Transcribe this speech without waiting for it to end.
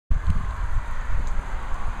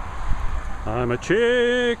I'm a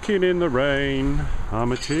chicken in the rain,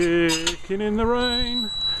 I'm a chicken in the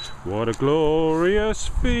rain. What a glorious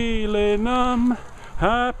feeling, I'm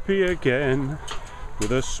happy again.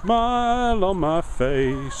 With a smile on my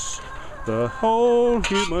face, the whole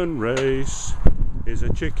human race is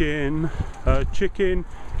a chicken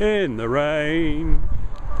in the rain.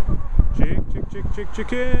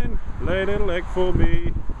 Chicken, lay a little egg for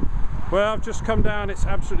me. Well, I've just come down, it's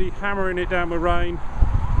absolutely hammering it down with rain.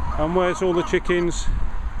 And where's all the chickens?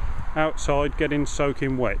 Outside getting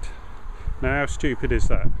soaking wet. Now how stupid is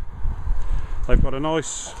that? They've got a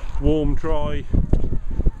nice warm dry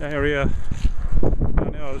area.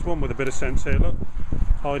 And there's one with a bit of sense here, look,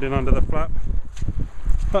 hiding under the flap.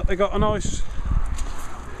 But they got a nice,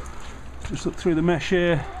 just look through the mesh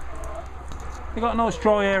here, they got a nice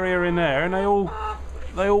dry area in there, and they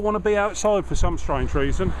all want to be outside for some strange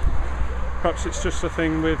reason. Perhaps it's just a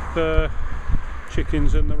thing with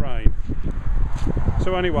chickens in the rain.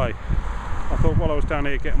 So anyway, I thought while I was down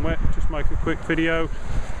here getting wet, just make a quick video.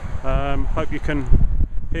 Hope you can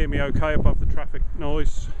hear me okay above the traffic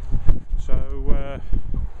noise. So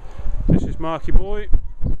this is Marky Boy,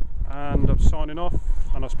 and I'm signing off,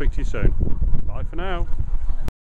 and I'll speak to you soon. Bye for now.